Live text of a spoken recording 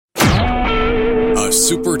a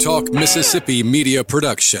Super Talk Mississippi media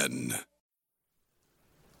production.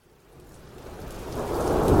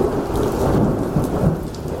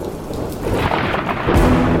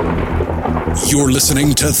 You're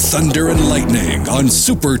listening to Thunder and Lightning on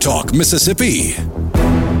Super Talk Mississippi.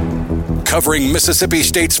 Covering Mississippi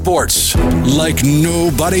State sports like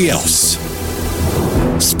nobody else.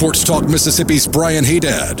 Sports Talk Mississippi's Brian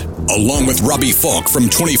Haydad, along with Robbie Falk from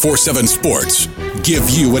 24/7 Sports, give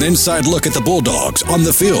you an inside look at the Bulldogs on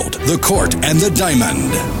the field, the court, and the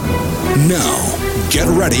diamond. Now, get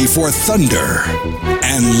ready for Thunder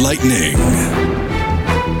and Lightning.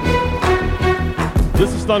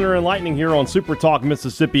 This is Thunder and Lightning here on Super Talk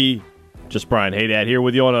Mississippi. Just Brian Haydad here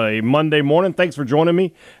with you on a Monday morning. Thanks for joining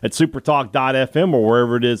me at supertalk.fm or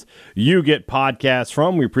wherever it is you get podcasts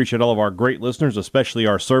from. We appreciate all of our great listeners, especially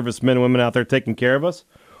our servicemen and women out there taking care of us.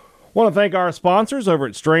 Want to thank our sponsors over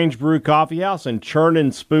at Strange Brew Coffee House and Churn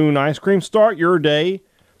and Spoon Ice Cream. Start your day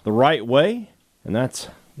the right way, and that's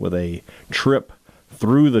with a trip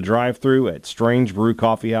through the drive-thru at Strange Brew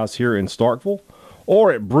Coffee House here in Starkville,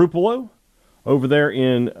 or at Brupolo over there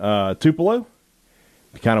in Tupelo.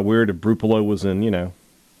 It'd be kind of weird if Brupolo was in,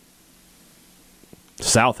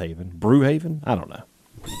 South Haven, Brewhaven. I don't know.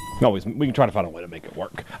 We can try to find a way to make it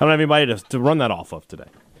work. I don't have anybody to run that off of today.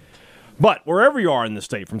 But wherever you are in the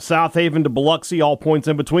state, from South Haven to Biloxi, all points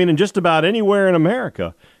in between, and just about anywhere in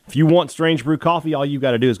America, if you want Strange Brew Coffee, all you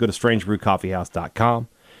got to do is go to strangebrewcoffeehouse.com,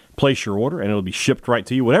 place your order, and it'll be shipped right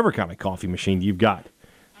to you, whatever kind of coffee machine you've got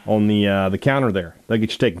on the counter there. They'll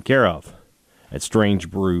get you taken care of at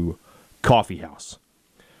Strange Brew Coffee House.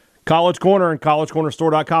 College Corner and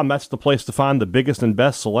collegecornerstore.com. That's the place to find the biggest and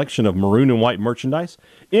best selection of maroon and white merchandise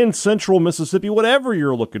in central Mississippi. Whatever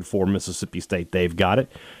you're looking for, Mississippi State, they've got it.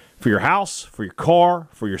 For your house, for your car,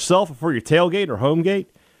 for yourself, for your tailgate or home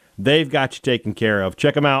gate, they've got you taken care of.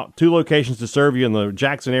 Check them out. 2 locations to serve you in the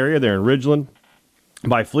Jackson area. They're in Ridgeland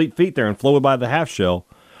by Fleet Feet. They're in Flowood by the Half Shell.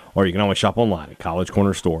 Or you can always shop online at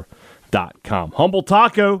collegecornerstore.com. Humble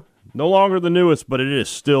Taco. No longer the newest, but it is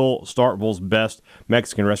still Starkville's best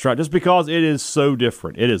Mexican restaurant just because it is so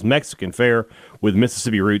different. It is Mexican fare with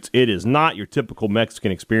Mississippi roots. It is not your typical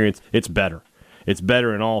Mexican experience. It's better. It's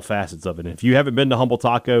better in all facets of it. And if you haven't been to Humble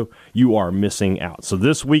Taco, you are missing out. So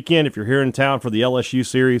this weekend, if you're here in town for the LSU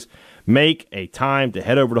series, make a time to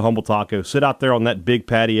head over to Humble Taco, sit out there on that big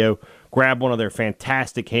patio, grab one of their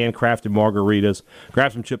fantastic handcrafted margaritas,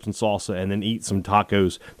 grab some chips and salsa, and then eat some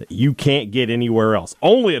tacos that you can't get anywhere else.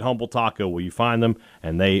 Only at Humble Taco will you find them,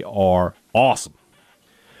 and they are awesome.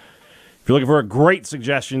 If you're looking for a great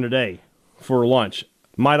suggestion today for lunch,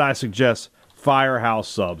 might I suggest Firehouse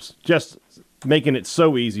Subs. Just making it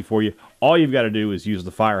so easy for you. All you've got to do is use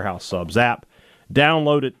the Firehouse Subs app,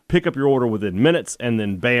 download it, pick up your order within minutes, and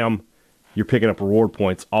then bam, you're picking up reward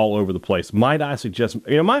points all over the place. Might I suggest,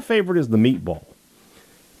 my favorite is the meatball.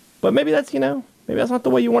 But maybe that's, maybe that's not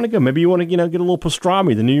the way you want to go. Maybe you want to, get a little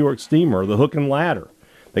pastrami, the New York steamer, or the hook and ladder.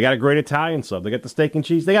 They got a great Italian sub. They got the steak and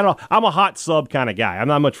cheese. I'm a hot sub kind of guy. I'm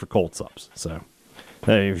not much for cold subs. So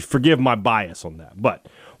forgive my bias on that. But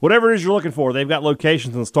whatever it is you're looking for, they've got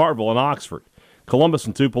locations in Starkville and Oxford, Columbus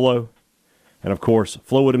and Tupelo, and, of course,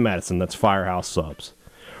 Flowood and Madison. That's Firehouse Subs.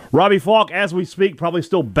 Robbie Falk, as we speak, probably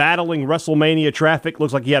still battling WrestleMania traffic.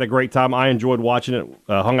 Looks like he had a great time. I enjoyed watching it.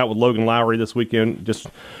 Hung out with Logan Lowry this weekend.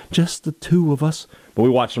 Just the two of us. But we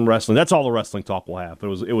watched some wrestling. That's all the wrestling talk we'll have.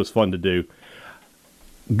 It was fun to do.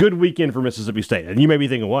 Good weekend for Mississippi State. And you may be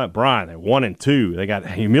thinking, what, Brian, they're 1-2. They got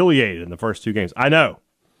humiliated in the first 2 games. I know.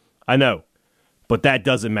 But that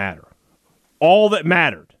doesn't matter. All that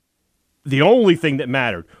mattered, the only thing that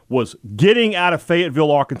mattered, was getting out of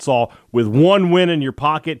Fayetteville, Arkansas with 1 win in your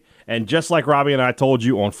pocket. And just like Robbie and I told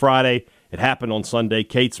you on Friday, it happened on Sunday.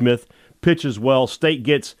 Kate Smith pitches well. State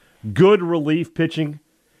gets good relief pitching,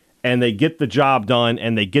 and they get the job done,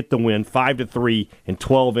 and they get the win 5-3 in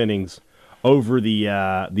 12 innings over the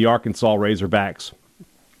Arkansas Razorbacks.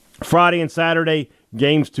 Friday and Saturday,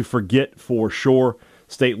 games to forget for sure.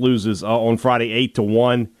 State loses on Friday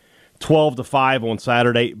 8-1. 12-5 on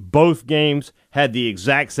Saturday. Both games had the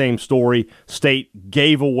exact same story. State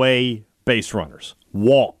gave away base runners,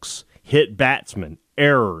 walks, hit batsmen,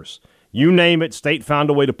 errors. You name it, State found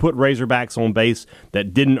a way to put Razorbacks on base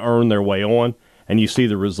that didn't earn their way on, and you see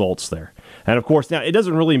the results there. And, of course, now it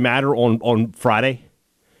doesn't really matter on Friday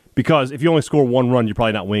because if you only score 1 run, you're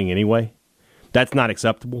probably not winning anyway. That's not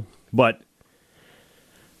acceptable. But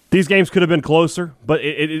these games could have been closer, but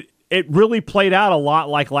it really played out a lot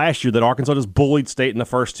like last year that Arkansas just bullied State in the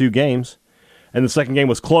first 2 games, and the second game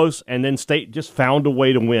was close, and then State just found a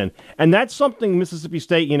way to win. And that's something Mississippi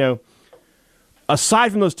State,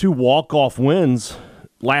 aside from those 2 walk-off wins,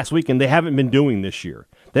 last week, and they haven't been doing this year.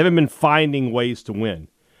 They haven't been finding ways to win,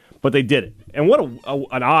 but they did it. And what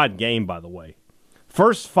an odd game, by the way.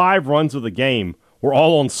 First 5 runs of the game were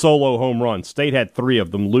all on solo home runs. State had 3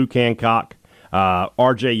 of them: Luke Hancock,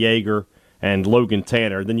 R.J. Yeager, and Logan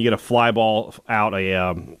Tanner. Then you get a fly ball out,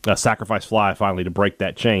 a sacrifice fly finally to break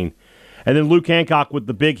that chain. And then Luke Hancock with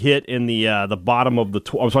the big hit in the bottom of the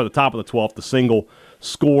the top of the 12th, the single,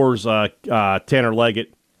 scores Tanner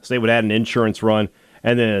Leggett. State would add an insurance run.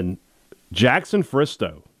 And then Jackson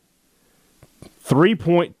Fristow, 3 and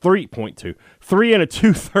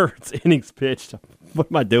 2/3 innings pitched. What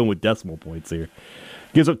am I doing with decimal points here?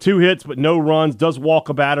 Gives up 2 hits but no runs, does walk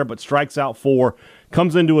a batter but strikes out 4,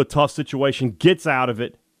 comes into a tough situation, gets out of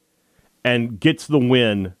it, and gets the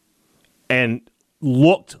win, and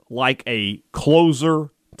looked like a closer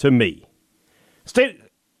to me. State,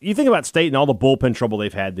 you think about State and all the bullpen trouble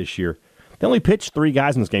they've had this year. They only pitched 3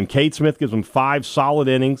 guys in this game. Cade Smith gives them 5 solid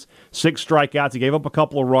innings, 6 strikeouts. He gave up a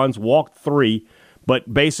couple of runs, walked 3,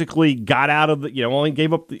 but basically got out of the, only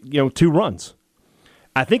gave up 2 runs.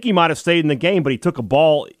 I think he might have stayed in the game, but he took a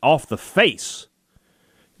ball off the face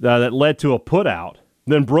that led to a putout.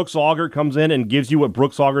 Then Brooks Auger comes in and gives you what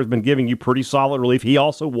Brooks Auger has been giving you, pretty solid relief. He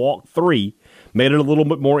also walked 3, made it a little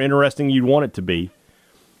bit more interesting than you'd want it to be.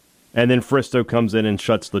 And then Fristow comes in and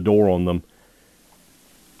shuts the door on them.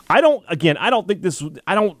 I don't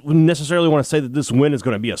necessarily want to say that this win is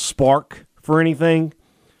going to be a spark for anything,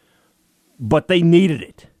 but they needed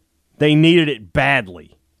it. They needed it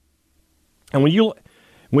badly. And when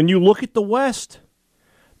you look at the West,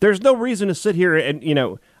 there's no reason to sit here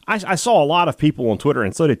and, I saw a lot of people on Twitter,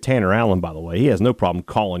 and so did Tanner Allen, by the way. He has no problem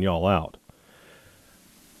calling y'all out.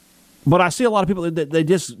 But I see a lot of people that they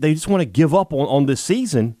just want to give up on this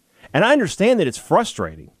season, and I understand that it's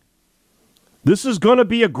frustrating. This is going to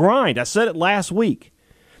be a grind. I said it last week.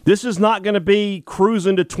 This is not going to be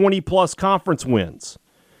cruising to 20-plus conference wins.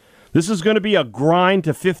 This is going to be a grind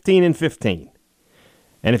to 15-15.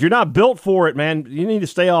 And if you're not built for it, man, you need to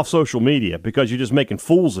stay off social media because you're just making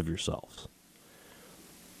fools of yourselves.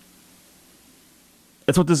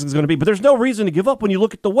 That's what this is going to be. But there's no reason to give up when you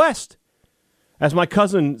look at the West. As my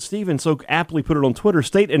cousin Steven so aptly put it on Twitter,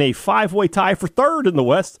 State in a 5-way tie for 3rd in the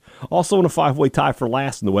West, also in a 5-way tie for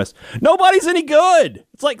last in the West. Nobody's any good.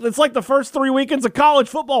 It's like the first 3 weekends of college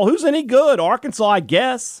football. Who's any good? Arkansas, I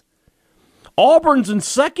guess. Auburn's in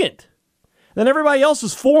 2nd. Then everybody else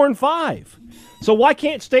is 4 and 5. So why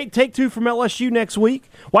can't State take 2 from LSU next week?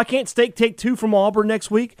 Why can't State take 2 from Auburn next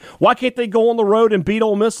week? Why can't they go on the road and beat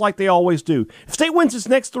Ole Miss like they always do? If State wins its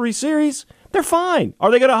next 3 series, they're fine. Are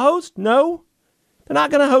they going to host? No. They're not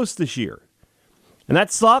going to host this year. And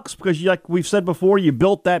that sucks because, like we've said before, you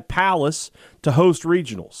built that palace to host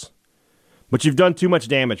regionals. But you've done too much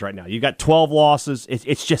damage right now. You've got 12 losses.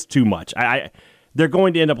 It's just too much. They're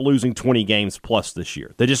going to end up losing 20 games plus this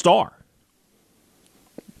year. They just are.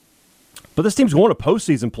 But this team's going to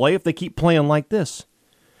postseason play if they keep playing like this.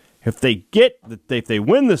 If they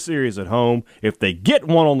win the series at home, if they get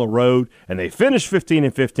one on the road, and they finish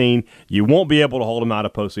 15-15, you won't be able to hold them out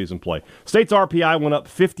of postseason play. State's RPI went up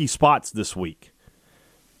 50 spots this week.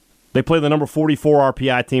 They play the number 44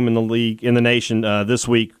 RPI team in the league, in the nation this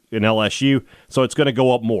week in LSU, so it's going to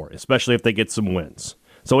go up more, especially if they get some wins.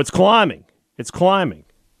 So it's climbing. It's climbing.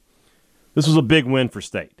 This was a big win for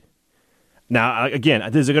State. Now, again,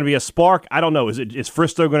 is it going to be a spark? I don't know. Is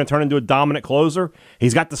Fristow going to turn into a dominant closer?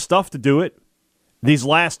 He's got the stuff to do it. These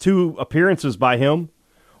last 2 appearances by him,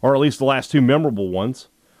 or at least the last 2 memorable ones,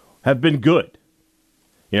 have been good.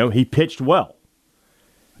 He pitched well.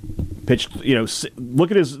 Look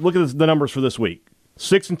at the numbers for this week.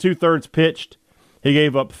 6 2/3 pitched. He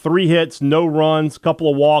gave up 3 hits, no runs,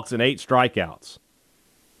 couple of walks, and 8 strikeouts.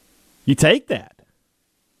 You take that.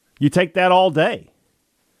 You take that all day.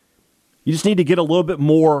 You just need to get a little bit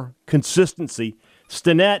more consistency.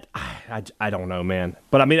 Stinnett, I don't know, man.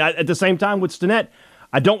 But, at the same time with Stinnett,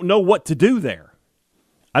 I don't know what to do there.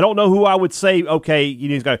 I don't know who I would say,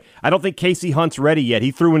 okay, I don't think Casey Hunt's ready yet.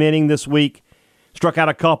 He threw an inning this week, struck out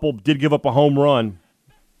a couple, did give up a home run.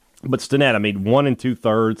 But Stinnett, 1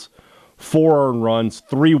 2/3, 4 earned runs,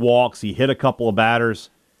 3 walks. He hit a couple of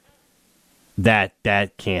batters. That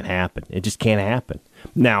can't happen. It just can't happen.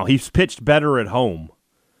 Now, he's pitched better at home.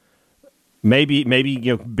 Maybe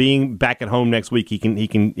being back at home next week, he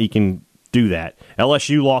can do that.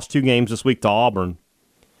 LSU lost 2 games this week to Auburn.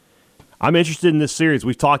 I'm interested in this series.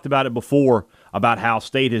 We've talked about it before about how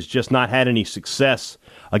State has just not had any success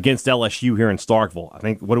against LSU here in Starkville. I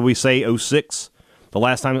think, what did we say, 06? The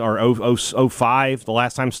last time, or 05, the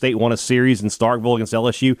last time State won a series in Starkville against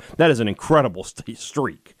LSU. That is an incredible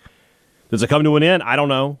streak. Does it come to an end? I don't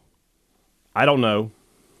know.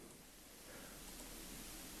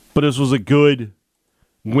 But this was a good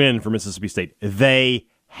win for Mississippi State. They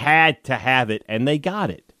had to have it, and they got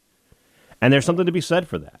it. And there's something to be said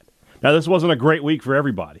for that. Now, this wasn't a great week for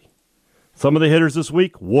everybody. Some of the hitters this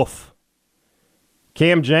week, woof.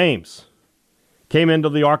 Cam James came into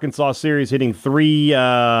the Arkansas series hitting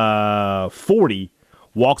 340,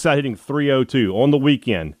 walks out hitting 302 on the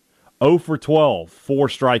weekend. 0 for 12, 4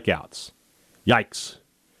 strikeouts. Yikes.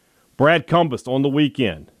 Brad Cumbest on the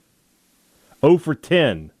weekend. 0 for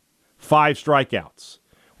 10, 5 strikeouts.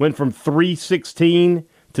 Went from 316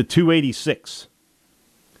 to 286.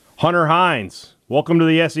 Hunter Hines, welcome to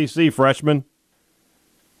the SEC, freshman.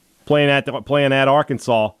 Playing at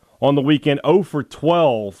Arkansas on the weekend. 0 for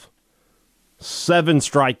 12, 7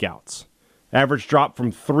 strikeouts. Average drop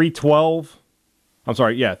from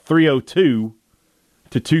 302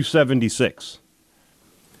 to 276.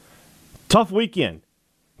 Tough weekend.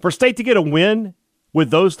 For State to get a win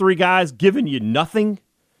with those 3 guys giving you nothing,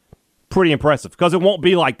 pretty impressive. Because it won't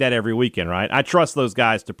be like that every weekend, right? I trust those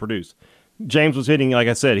guys to produce. James was hitting, like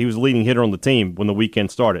I said, he was the leading hitter on the team when the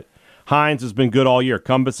weekend started. Hines has been good all year.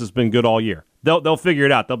 Cumbest has been good all year. They'll figure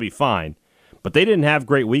it out. They'll be fine. But they didn't have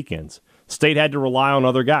great weekends. State had to rely on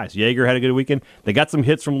other guys. Yeager had a good weekend. They got some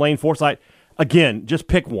hits from Lane Forsythe. Again, just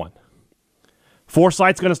pick one.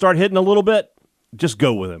 Forsythe's going to start hitting a little bit. Just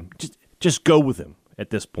go with him. Just go with him at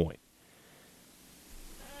this point.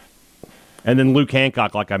 And then Luke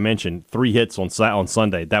Hancock, like I mentioned, 3 hits on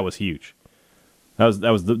Sunday. That was huge. That was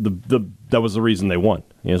the reason they won.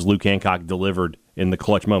 As Luke Hancock delivered in the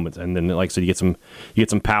clutch moments, and then like I said, you get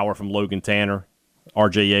some power from Logan Tanner.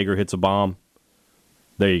 R.J. Yeager hits a bomb.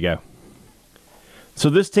 There you go. So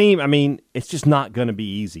this team, I mean, it's just not going to be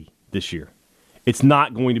easy this year. It's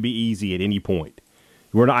not going to be easy at any point.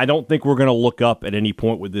 I don't think we're going to look up at any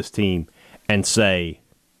point with this team and say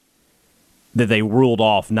that they ruled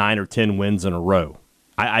off 9 or 10 wins in a row.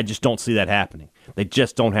 I just don't see that happening. They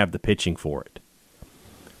just don't have the pitching for it.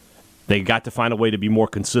 They got to find a way to be more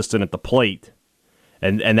consistent at the plate,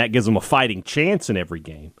 and that gives them a fighting chance in every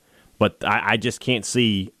game. But I just can't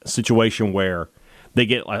see a situation where they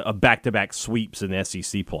get a back-to-back sweeps in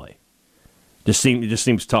SEC play. It just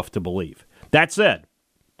seems tough to believe. That said,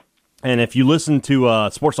 and if you listen to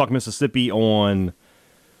Sports Talk Mississippi on,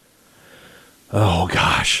 oh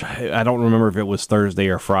gosh, I don't remember if it was Thursday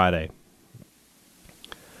or Friday,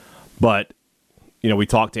 but we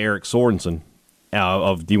talked to Eric Sorensen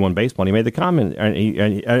of D1 Baseball, and he made the comment,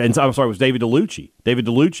 and I'm sorry, it was David DeLucci. David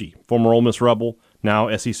DeLucci, former Ole Miss Rebel,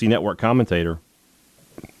 now SEC Network commentator,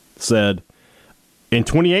 said, in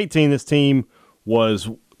 2018, this team was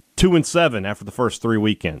 2-7 after the first 3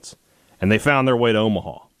 weekends, and they found their way to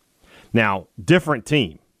Omaha. Now, different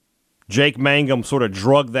team. Jake Mangum sort of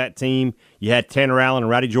drugged that team. You had Tanner Allen and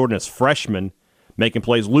Rowdy Jordan as freshmen making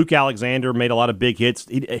plays. Luke Alexander made a lot of big hits.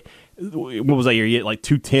 What was that year? He hit like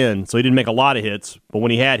 210, so he didn't make a lot of hits, but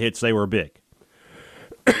when he had hits, they were big.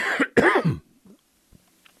 But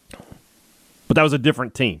that was a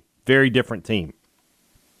different team, very different team.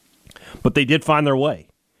 But they did find their way.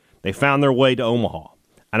 They found their way to Omaha.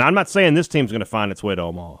 And I'm not saying this team's going to find its way to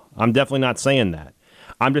Omaha. I'm definitely not saying that.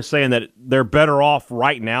 I'm just saying that they're better off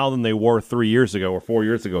right now than they were 3 years ago or 4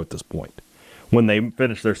 years ago at this point, when they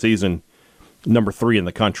finished their season number 3 in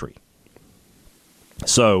the country.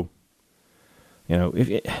 So,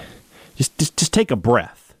 just take a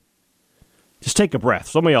breath. Just take a breath.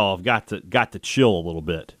 Some of y'all have got to chill a little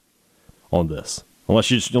bit on this,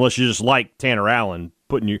 unless you just like Tanner Allen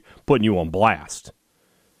putting you on blast.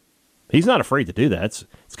 He's not afraid to do that. It's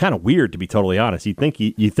kind of weird, to be totally honest. You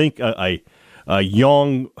think a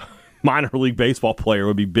young minor league baseball player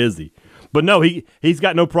would be busy, but no, he's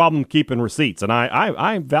got no problem keeping receipts, and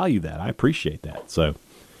I value that. I appreciate that. So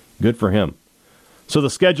good for him. So the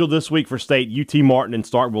schedule this week for State: UT Martin and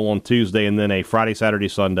Starkville on Tuesday, and then a Friday, Saturday,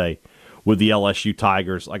 Sunday with the LSU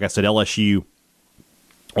Tigers. Like I said, LSU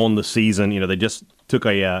on the season, they just took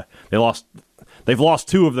they've lost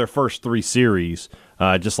 2 of their first 3 series,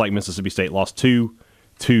 just like Mississippi State lost 2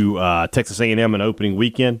 to Texas A&M in opening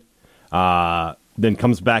weekend. Then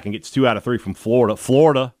comes back and gets 2 out of 3 from Florida.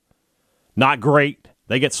 Florida, not great.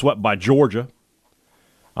 They get swept by Georgia.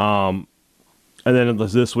 And then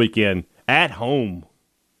this weekend, at home,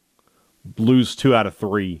 lose 2 out of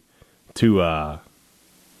 3 to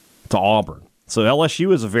Auburn. So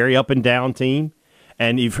LSU is a very up and down team.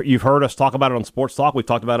 And you've heard us talk about it on Sports Talk. We've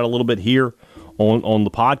talked about it a little bit here on the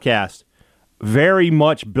podcast. Very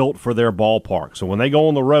much built for their ballpark. So when they go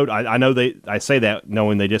on the road, I know I say that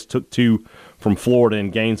knowing they just took 2 from Florida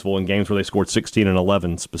and Gainesville in games where they scored 16 and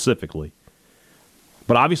 11 specifically.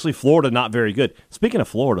 But obviously Florida not very good. Speaking of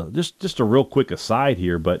Florida, just a real quick aside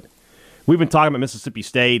here, but we've been talking about Mississippi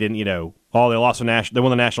State and, they lost they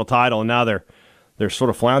won the national title, and now they're sort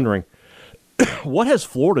of floundering. What has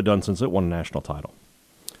Florida done since it won a national title?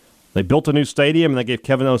 They built a new stadium, and they gave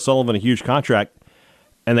Kevin O'Sullivan a huge contract,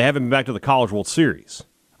 and they haven't been back to the College World Series.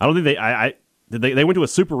 I don't think they went to a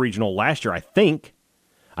super regional last year, I think.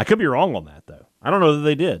 I could be wrong on that, though. I don't know that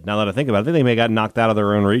they did, now that I think about it. I think they may have got knocked out of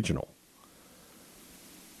their own regional.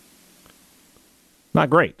 Not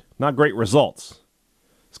great. Not great results.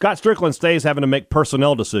 Scott Strickland stays having to make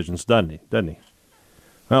personnel decisions, doesn't he?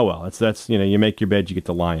 Oh, well, that's you make your bed, you get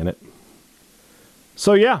to lie in it.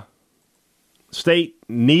 So, yeah, State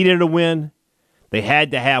needed a win. They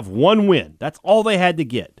had to have one win. That's all they had to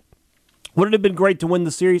get. Would it have been great to win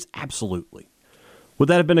the series? Absolutely. Would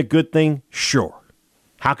that have been a good thing? Sure.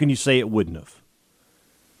 How can you say it wouldn't have?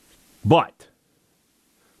 But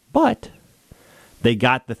they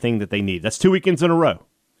got the thing that they needed. That's 2 weekends in a row.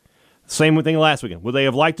 Same thing last weekend. Would they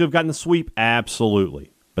have liked to have gotten the sweep?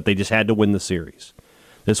 Absolutely. But they just had to win the series.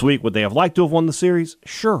 This week, would they have liked to have won the series?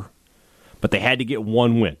 Sure. But they had to get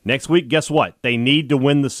one win. Next week, guess what? They need to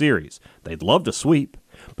win the series. They'd love to sweep,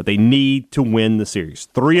 but they need to win the series.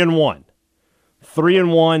 3-1.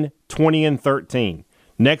 3-1, 20-13.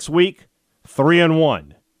 Next week,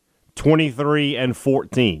 3-1,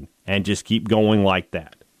 23-14. And just keep going like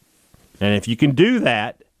that. And if you can do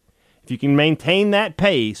that, if you can maintain that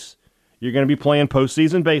pace, you're going to be playing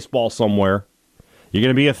postseason baseball somewhere. You're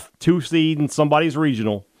going to be a 2 seed in somebody's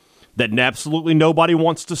regional that absolutely nobody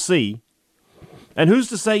wants to see. And who's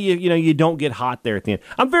to say you don't get hot there at the end?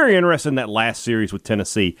 I'm very interested in that last series with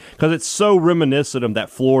Tennessee because it's so reminiscent of that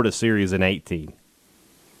Florida series in 18.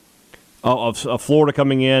 Of Florida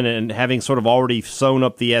coming in and having sort of already sewn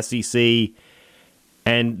up the SEC,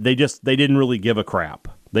 and they didn't really give a crap.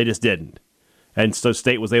 They just didn't. And so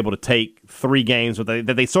State was able to take 3 games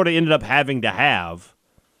that they sort of ended up having to have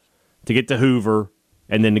to get to Hoover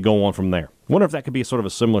and then to go on from there. I wonder if that could be sort of a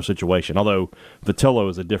similar situation, although Vitello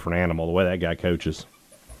is a different animal, the way that guy coaches.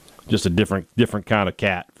 Just a different kind of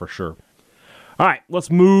cat, for sure. All right,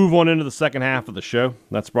 let's move on into the second half of the show.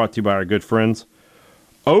 That's brought to you by our good friends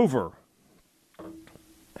over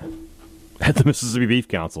at the Mississippi Beef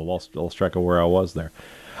Council. Lost track of where I was there.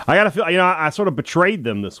 I got to feel, I sort of betrayed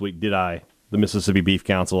them this week, did I? The Mississippi Beef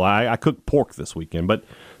Council. I cooked pork this weekend, but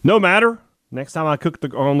no matter. Next time I cook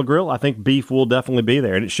on the grill, I think beef will definitely be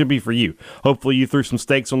there, and it should be for you. Hopefully you threw some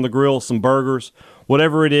steaks on the grill, some burgers.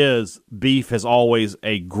 Whatever it is, beef is always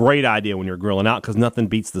a great idea when you're grilling out because nothing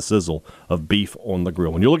beats the sizzle of beef on the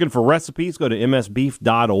grill. When you're looking for recipes, go to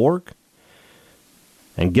msbeef.org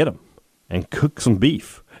and get them and cook some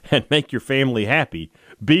beef and make your family happy.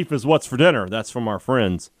 Beef is what's for dinner. That's from our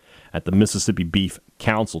friends at the Mississippi Beef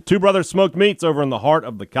Council. Two Brothers Smoked Meats over in the heart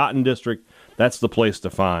of the Cotton District. That's the place to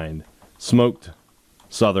find smoked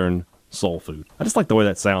Southern soul food. I just like the way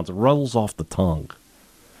that sounds. It rolls off the tongue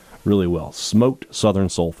really well. Smoked Southern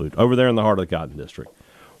soul food over there in the heart of the Cotton District.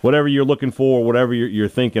 Whatever you're looking for, whatever you're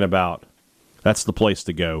thinking about, that's the place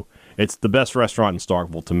to go. It's the best restaurant in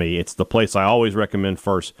Starkville to me. It's the place I always recommend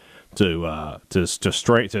first to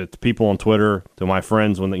people on Twitter, to my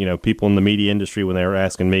friends, when people in the media industry when they were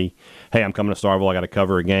asking me, "Hey, I'm coming to Starkville. I got to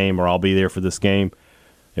cover a game, or I'll be there for this game.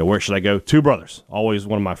 Where should I go?" Two Brothers. Always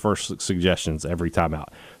one of my first suggestions every time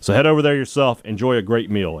out. So head over there yourself. Enjoy a great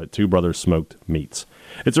meal at Two Brothers Smoked Meats.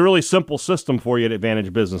 It's a really simple system for you at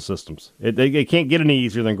Advantage Business Systems. It can't get any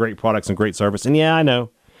easier than great products and great service. And yeah, I know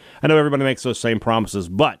everybody makes those same promises,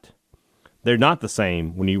 but they're not the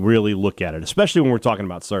same when you really look at it, especially when we're talking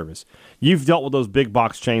about service. You've dealt with those big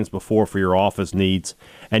box chains before for your office needs,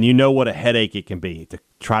 and you know what a headache it can be to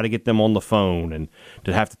try to get them on the phone and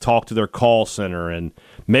to have to talk to their call center, and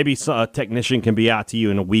maybe a technician can be out to you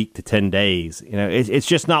in a week to 10 days. It's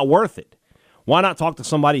just not worth it. Why not talk to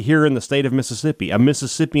somebody here in the state of Mississippi, a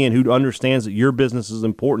Mississippian who understands that your business is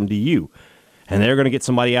important to you? And they're going to get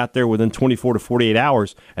somebody out there within 24 to 48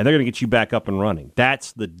 hours, and they're going to get you back up and running.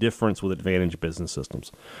 That's the difference with Advantage Business Systems.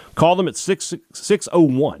 Call them at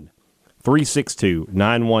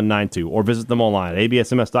 601-362-9192 or visit them online at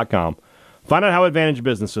absms.com. Find out how Advantage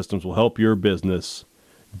Business Systems will help your business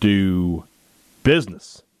do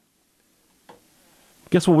business.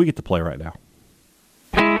 Guess what we get to play right now?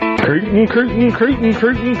 Curtain, curtain, curtain,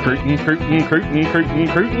 curtain, curtain, curtain, curtain, curtain,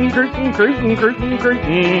 curtain, curtain, curtain, curtain,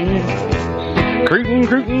 curtain. Curtain,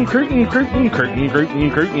 curtain, curtain, curtain, curtain, curtain,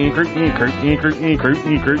 curtain, curtain, curtain, curtain,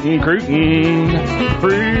 curtain, curtain, curtain.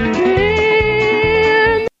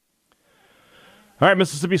 All right,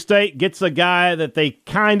 Mississippi State gets a guy that they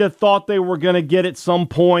kind of thought they were going to get at some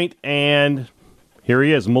point, and here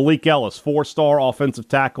he is, Malik Ellis, 4-star offensive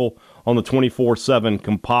tackle on the 24/7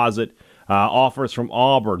 composite. Offers from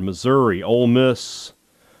Auburn, Missouri, Ole Miss,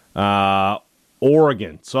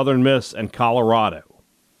 Oregon, Southern Miss, and Colorado.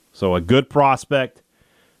 So a good prospect.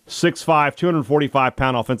 6'5",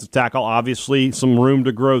 245-pound offensive tackle. Obviously, some room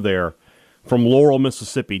to grow there. From Laurel,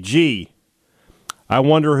 Mississippi. Gee, I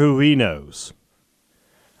wonder who he knows.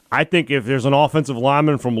 I think if there's an offensive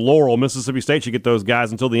lineman from Laurel, Mississippi State should get those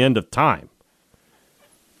guys until the end of time.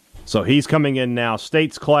 So he's coming in now.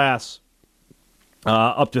 State's class,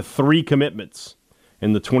 up to 3 commitments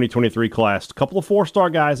in the 2023 class. A couple of 4-star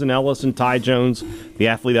guys in Ellis and Ty Jones, the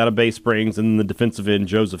athlete out of Bay Springs, and the defensive end,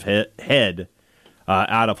 Joseph Head,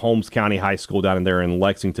 out of Holmes County High School down there in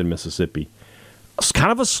Lexington, Mississippi. It's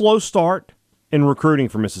kind of a slow start in recruiting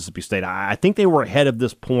for Mississippi State. I think they were ahead of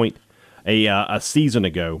this point a season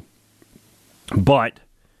ago. But,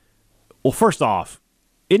 well, first off,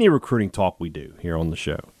 any recruiting talk we do here on the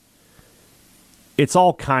show, it's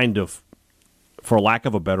all kind of, for lack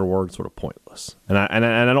of a better word, sort of pointless. And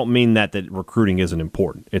I don't mean that recruiting isn't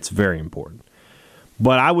important. It's very important.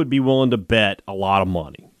 But I would be willing to bet a lot of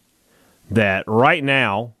money that right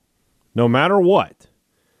now, no matter what,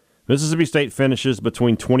 Mississippi State finishes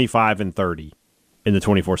between 25 and 30 in the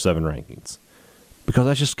 24/7 rankings, because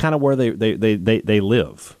that's just kind of where they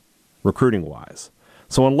live, recruiting-wise.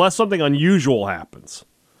 So unless something unusual happens,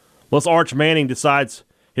 unless Arch Manning decides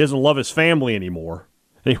he doesn't love his family anymore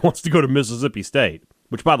and he wants to go to Mississippi State,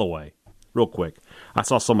 which, by the way, real quick, I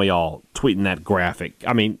saw some of y'all tweeting that graphic.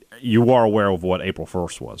 I mean, you are aware of what April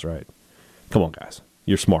 1st was, right? Come on, guys.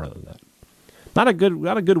 You're smarter than that. Not a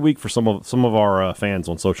good week for some of our fans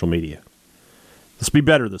on social media. Let's be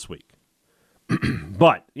better this week.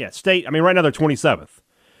 But, yeah, State, I mean, right now they're 27th.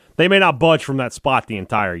 They may not budge from that spot the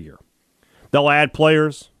entire year. They'll add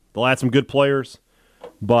players. They'll add some good players.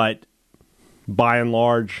 But, by and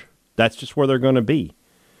large, that's just where they're going to be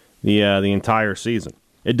the entire season.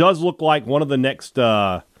 It does look like one of the next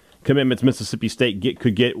commitments Mississippi State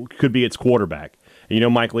could be its quarterback. And you know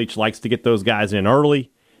Mike Leach likes to get those guys in early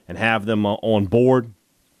and have them on board.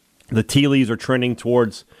 The tea leaves are trending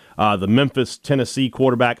towards the Memphis, Tennessee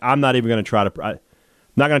quarterback. I'm not even going to try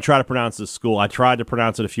to pronounce this school. I tried to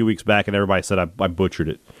pronounce it a few weeks back, and everybody said I butchered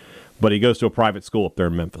it. But he goes to a private school up there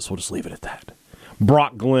in Memphis. We'll just leave it at that.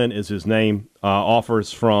 Brock Glenn is his name.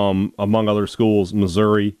 Offers from, among other schools,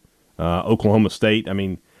 Missouri, Oklahoma State. I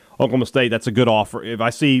mean, Oklahoma State, that's a good offer. If I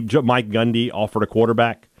see Mike Gundy offered a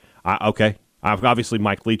quarterback, okay. Obviously,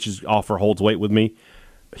 Mike Leach's offer holds weight with me.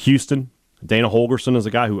 Houston, Dana Holgerson is a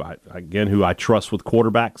guy who I trust with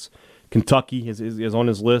quarterbacks. Kentucky is on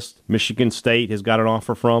his list. Michigan State has got an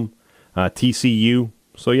offer from. TCU.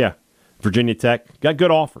 So, yeah, Virginia Tech. Got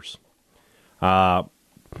good offers.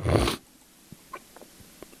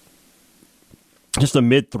 Just a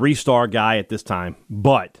mid 3-star guy at this time,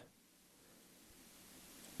 but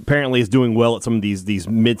apparently is doing well at some of these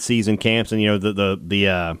mid-season camps, and you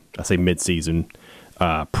know I say mid-season,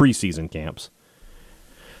 preseason camps.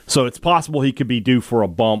 So it's possible he could be due for a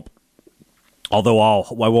bump. Although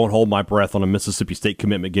I won't hold my breath on a Mississippi State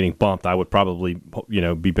commitment getting bumped. I would probably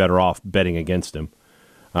be better off betting against him.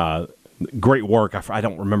 Great work. I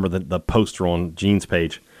don't remember the poster on Gene's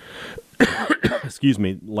page. Excuse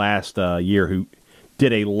me, last year, who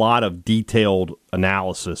did a lot of detailed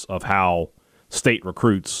analysis of how state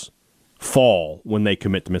recruits fall when they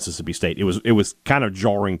commit to Mississippi State. It was kind of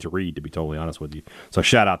jarring to read, to be totally honest with you. So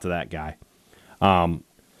shout out to that guy.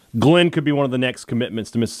 Glenn could be one of the next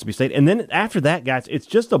commitments to Mississippi State. And then after that, guys, it's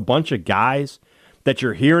just a bunch of guys that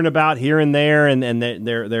you're hearing about here and there, and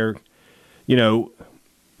they're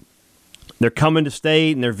coming to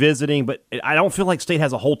State and they're visiting, but I don't feel like State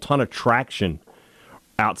has a whole ton of traction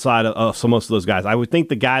outside of most of those guys. I would think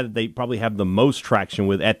the guy that they probably have the most traction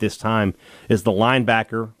with at this time is the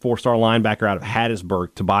linebacker, 4-star linebacker out of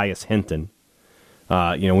Hattiesburg, Tobias Hinton.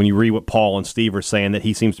 When you read what Paul and Steve are saying, that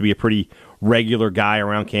he seems to be a pretty regular guy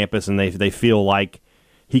around campus, and they feel like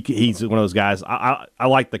he's one of those guys. I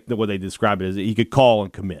like the way they describe it, is he could call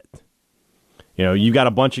and commit. You've got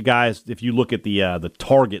a bunch of guys. If you look at the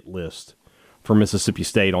target list for Mississippi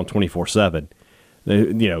State on 24/7,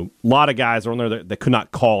 a lot of guys are on there that could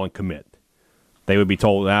not call and commit. They would be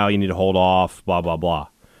told, "Now you need to hold off." Blah blah blah.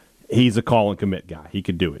 He's a call and commit guy. He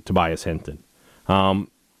could do it. Tobias Hinton.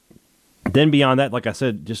 Then beyond that, like I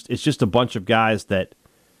said, it's just a bunch of guys that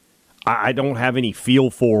I don't have any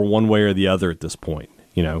feel for one way or the other at this point.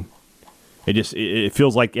 It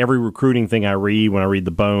feels like every recruiting thing I read, when I read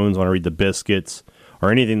the Bones, when I read the Biscuits,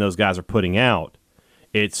 or anything those guys are putting out,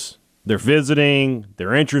 they're visiting,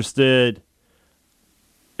 they're interested.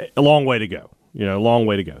 A long way to go. A long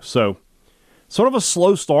way to go. So sort of a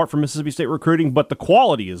slow start for Mississippi State recruiting, but the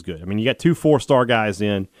quality is good. I mean, you got 2 4-star guys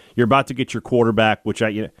in. You're about to get your quarterback, which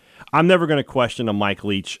I'm never going to question a Mike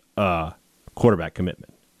Leach quarterback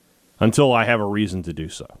commitment until I have a reason to do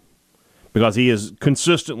so, because he has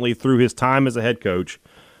consistently, through his time as a head coach,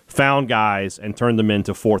 found guys and turned them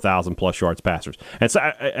into 4,000-plus yards passers. And so,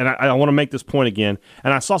 I want to make this point again,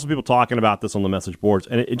 and I saw some people talking about this on the message boards,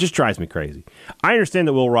 and it just drives me crazy. I understand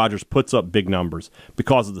that Will Rogers puts up big numbers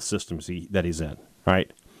because of the systems that he's in,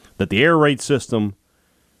 right? That the air raid system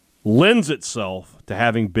lends itself to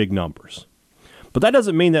having big numbers. But that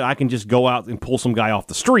doesn't mean that I can just go out and pull some guy off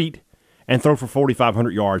the street and throw for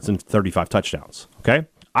 4,500 yards and 35 touchdowns, okay?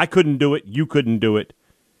 I couldn't do it. You couldn't do it.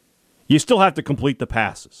 You still have to complete the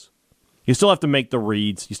passes. You still have to make the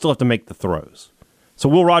reads. You still have to make the throws. So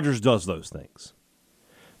Will Rogers does those things.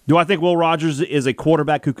 Do I think Will Rogers is a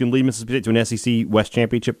quarterback who can lead Mississippi State to an SEC West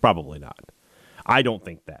championship? Probably not. I don't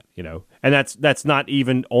think that, And that's not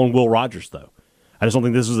even on Will Rogers, though. I just don't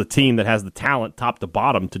think this is a team that has the talent top to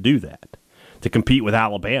bottom to do that, to compete with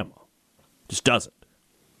Alabama. Just doesn't.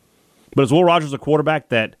 But is Will Rogers a quarterback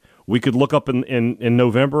that we could look up in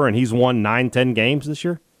November and he's won 9-10 games this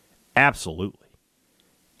year? Absolutely.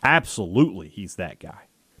 Absolutely, he's that guy.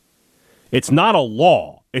 It's not a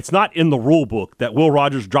law. It's not in the rule book that Will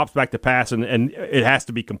Rogers drops back to pass and it has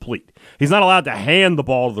to be complete. He's not allowed to hand the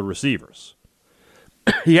ball to the receivers.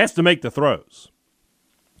 He has to make the throws.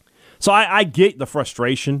 So I get the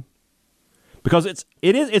frustration, because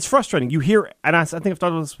it's frustrating. You hear, and I think I've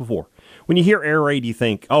talked about this before, when you hear air raid, you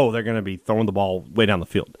think, oh, they're going to be throwing the ball way down the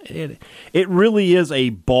field. It really is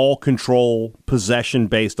a ball control,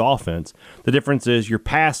 possession-based offense. The difference is you're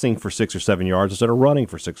passing for 6 or 7 yards instead of running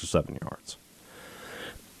for 6 or 7 yards.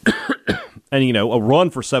 And, a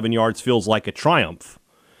run for 7 yards feels like a triumph,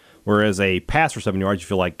 whereas a pass for 7 yards, you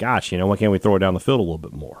feel like, gosh, why can't we throw it down the field a little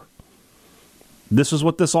bit more? This is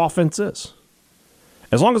what this offense is.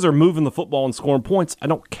 As long as they're moving the football and scoring points, I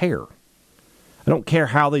don't care. I don't care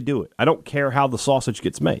how they do it. I don't care how the sausage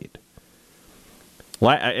gets made.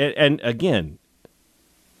 And again,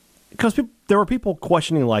 because there were people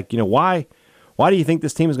questioning, why do you think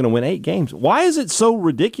this team is going to win 8 games? Why is it so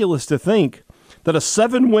ridiculous to think that a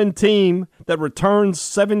 7-win team that returns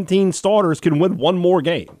 17 starters can win 1 more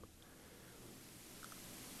game?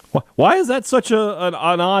 Why is that such an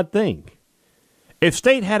odd thing? If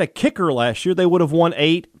State had a kicker last year, they would have won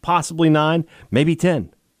 8, possibly 9, maybe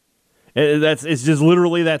 10. It's just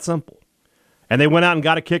literally that simple. And they went out and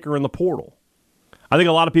got a kicker in the portal. I think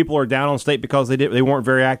a lot of people are down on State because they weren't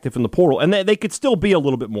very active in the portal, and they could still be a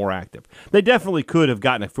little bit more active. They definitely could have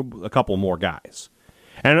gotten a couple more guys.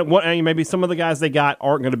 And maybe some of the guys they got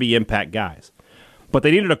aren't going to be impact guys. But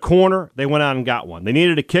they needed a corner, they went out and got one. They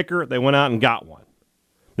needed a kicker, they went out and got one.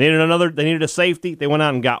 They needed a safety, they went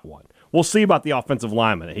out and got one. We'll see about the offensive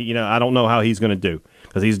lineman. I don't know how he's going to do,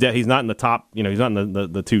 because he's not in the top. He's not in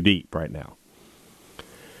the 2 deep right now.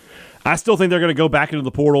 I still think they're going to go back into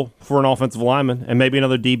the portal for an offensive lineman and maybe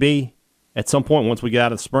another DB at some point once we get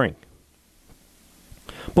out of the spring.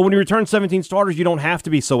 But when you return 17 starters, you don't have to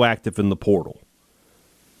be so active in the portal.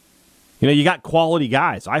 You got quality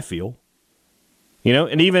guys, I feel.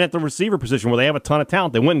 And even at the receiver position where they have a ton of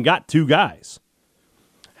talent, they went and got 2 guys.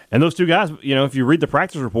 And those 2 guys, if you read the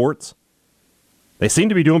practice reports, they seem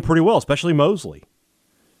to be doing pretty well, especially Mosley.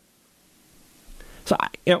 So,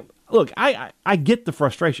 look, I get the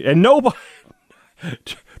frustration. And nobody,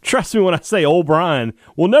 trust me when I say O'Brien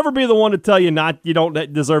will never be the one to tell you you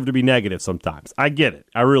don't deserve to be negative sometimes. I get it.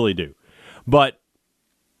 I really do. But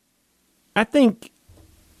I think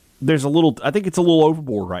it's a little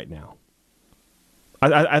overboard right now.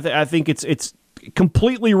 I think it's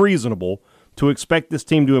completely reasonable to expect this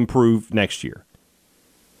team to improve next year.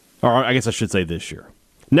 Or I guess I should say this year.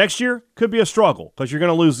 Next year could be a struggle because you're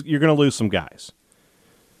going to lose some guys.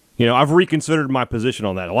 I've reconsidered my position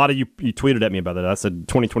on that. A lot of you tweeted at me about that. I said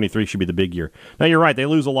 2023 should be the big year. Now you're right. They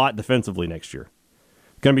lose a lot defensively next year.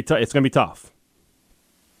 It's going to be tough.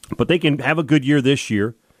 But they can have a good year this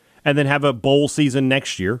year and then have a bowl season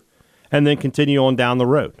next year and then continue on down the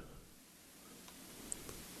road.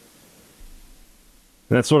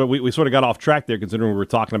 And that's sort of we sort of got off track there, considering we were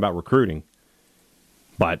talking about recruiting.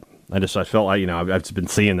 But I felt like I've just been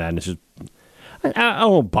seeing that, and it's just I don't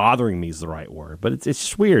know, bothering me is the right word, but it's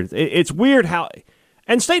just weird. It's weird how,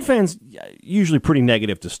 and State fans usually pretty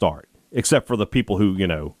negative to start, except for the people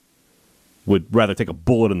who would rather take a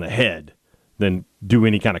bullet in the head than do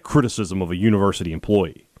any kind of criticism of a university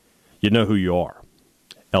employee. You know who you are,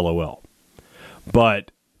 LOL.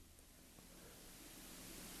 But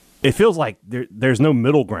it feels like there's no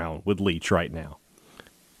middle ground with Leach right now.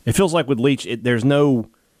 It feels like with Leach, there's no,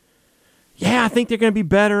 I think they're going to be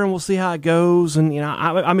better, and we'll see how it goes. And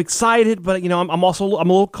I'm excited, but I'm also a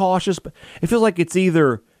little cautious. But it feels like it's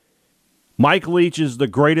either Mike Leach is the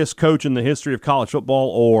greatest coach in the history of college football,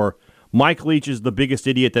 or Mike Leach is the biggest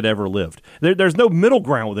idiot that ever lived. There's no middle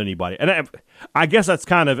ground with anybody, and I guess that's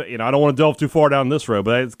kind of I don't want to delve too far down this road,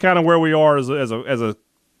 but it's kind of where we are as a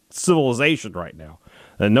civilization right now,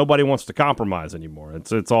 and nobody wants to compromise anymore.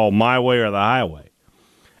 It's all my way or the highway,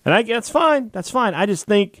 and that's fine. That's fine. I just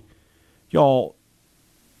think y'all,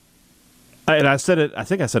 and I said it. I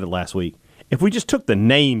think I said it last week. If we just took the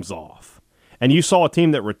names off, and you saw a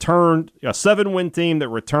team that returned, a 7-win team that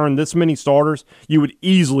returned this many starters, you would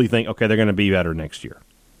easily think, okay, they're going to be better next year.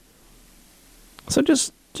 So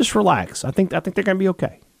just relax. I think they're going to be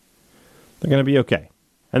okay. They're going to be okay.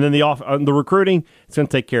 And then the recruiting, it's going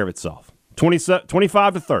to take care of itself. 25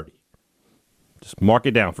 to 30. Just mark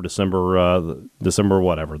it down for December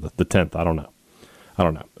whatever, the 10th. I don't know.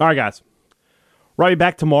 All right, guys. Robbie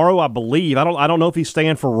back tomorrow, I believe. I don't know if he's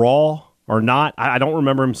staying for Raw or not. I don't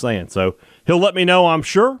remember him saying. So he'll let me know, I'm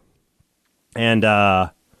sure. And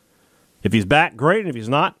if he's back, great. And if he's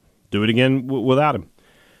not, do it again without him.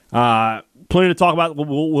 Plenty to talk about.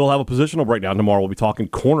 We'll have a positional breakdown tomorrow. We'll be talking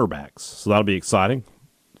cornerbacks. So that'll be exciting.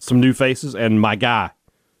 Some new faces. And my guy,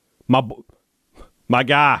 my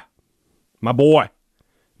boy,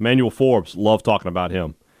 Emmanuel Forbes. Love talking about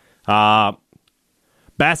him.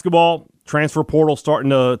 Basketball. Transfer portal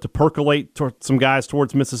starting to percolate some guys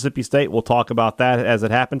towards Mississippi State. We'll talk about that as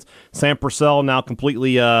it happens. Sam Purcell now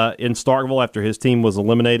completely in Starkville after his team was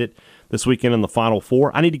eliminated this weekend in the Final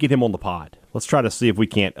Four. I need to get him on the pod. Let's try to see if we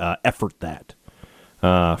can't effort that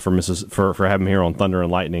for having him here on Thunder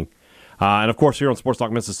and Lightning. And, of course, here on Sports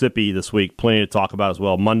Talk Mississippi this week, plenty to talk about as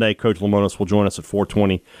well. Monday, Coach Lemonis will join us at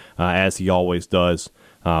 4:20, as he always does.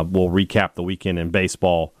 We'll recap the weekend in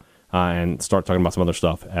baseball and start talking about some other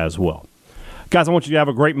stuff as well. Guys, I want you to have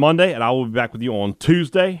a great Monday, and I will be back with you on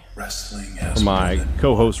Tuesday. For my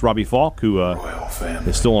co-host, Robbie Falk, who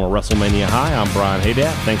is still on a WrestleMania high. I'm Brian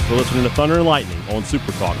Haydad. Thanks for listening to Thunder and Lightning on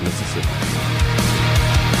Super Talk Mississippi.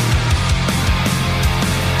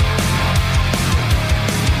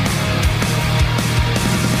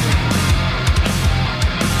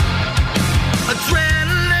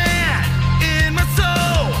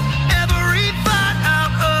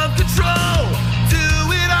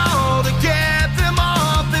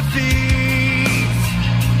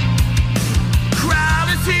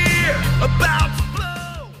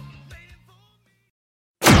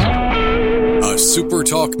 Super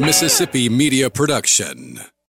Talk Mississippi Media Production.